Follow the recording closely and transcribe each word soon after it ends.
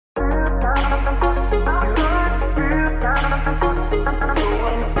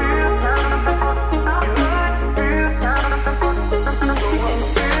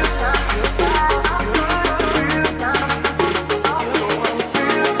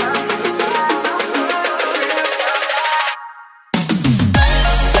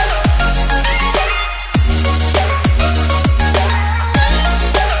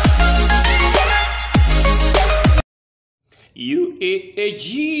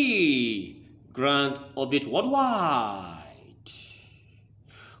free grant update worldwide.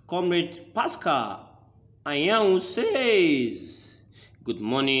 Comrade Pascal Ayaun says, good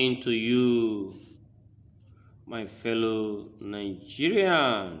morning to you, my fellow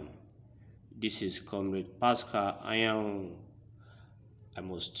Nigerian. This is Comrade Pascal Ayaun. I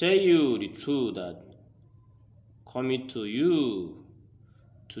must tell you the truth that coming to you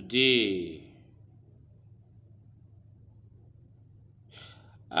today,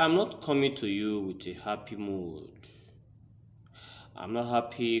 I'm not coming to you with a happy mood. I'm not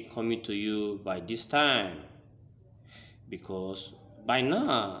happy coming to you by this time, because by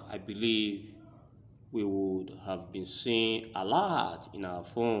now I believe we would have been seeing alert in our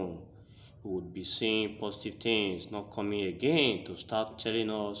phone. We would be seeing positive things, not coming again to start telling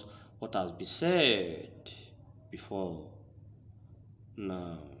us what has been said before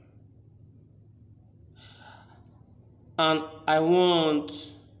now. And I want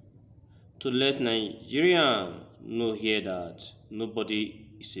to let Nigerians know here that nobody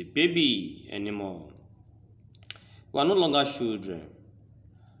is a baby anymore. We are no longer children,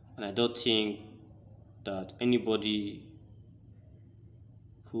 and I don't think that anybody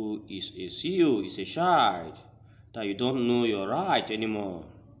who is a CEO is a child, that you don't know your right anymore.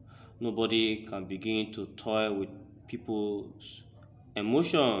 Nobody can begin to toy with people's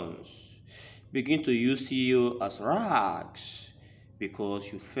emotions, begin to use CEO as rags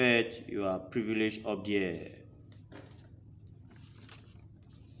because you felt you are privileged up there.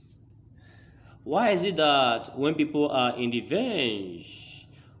 Why is it that when people are in the verge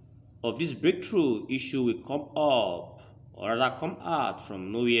of this breakthrough, issue will come up, or rather come out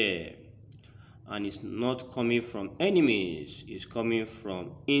from nowhere, and it's not coming from enemies, it's coming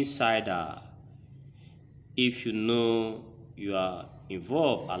from insider? If you know you are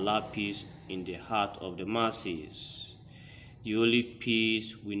involved, allow peace in the heart of the masses. The only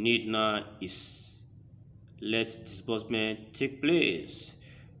peace we need now is let disbursement take place.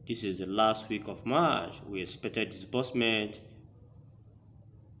 This is the last week of March. We expected disbursement.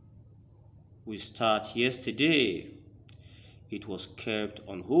 We start yesterday. It was kept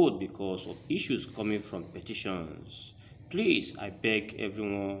on hold because of issues coming from petitions. Please, I beg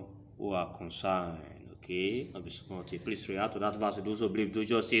everyone who are concerned, okay, not be smart, please react to that verse. Those who believe do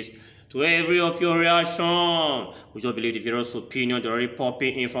justice to every of your reaction. We just believe the various opinions they're already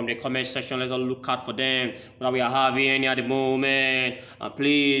popping in from the comment section. Let's all look out for them that we are having any at the moment. And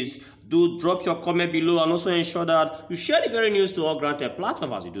please do drop your comment below, and also ensure that you share the very news to all granted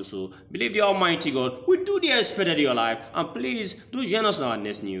platforms as you do so. Believe the Almighty God will do the expected in your life. And please do join us in our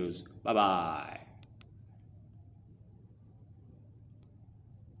next news. Bye bye.